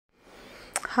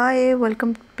Hi,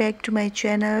 welcome back to my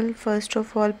channel. First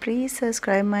of all, please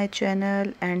subscribe my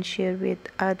channel and share with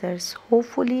others.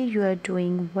 Hopefully you are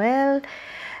doing well.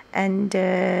 And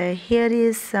here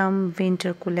is some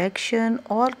winter collection.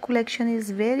 All collection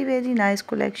is very nice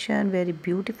collection, very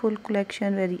beautiful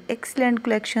collection, very excellent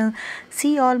collection.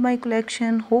 See all my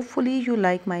collection. Hopefully you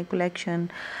like my collection.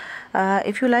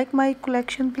 If you like my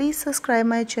collection, please subscribe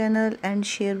my channel and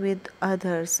share with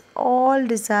others. All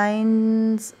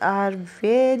designs are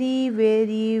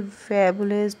very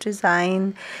fabulous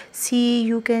design. See,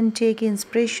 you can take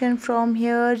inspiration from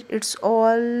here. It's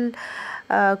all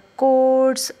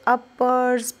coats,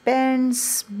 uppers,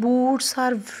 pants, boots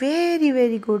are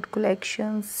very good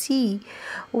collection. See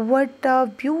what a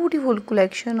beautiful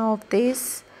collection of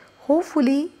this.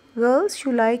 Hopefully girls,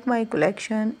 you like my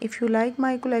collection. If you like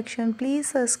my collection, please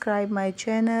subscribe my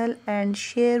channel and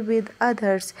share with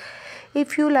others.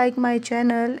 If you like my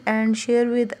channel and share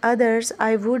with others,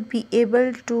 I would be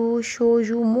able to show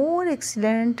you more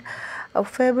excellent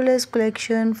fabulous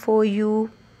collection for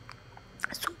you.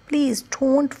 So please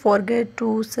don't forget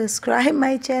to subscribe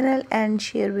my channel and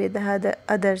share with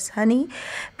others. Honey,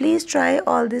 please try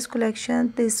all this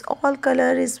collection. This all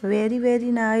color is very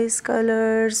nice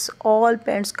colors. All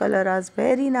pants color are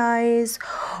very nice.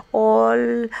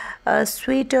 All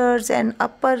sweaters and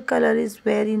upper color is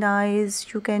very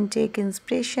nice. You can take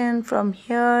inspiration from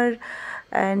here,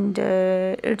 and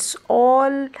it's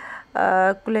all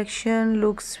collection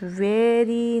looks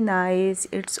very nice.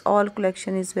 It's all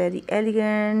collection is very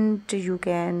elegant. You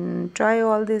can try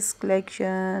all this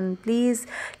collection. Please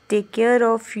take care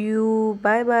of you.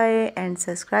 Bye bye, and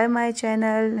subscribe my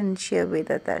channel and share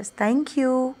with others. Thank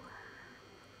you.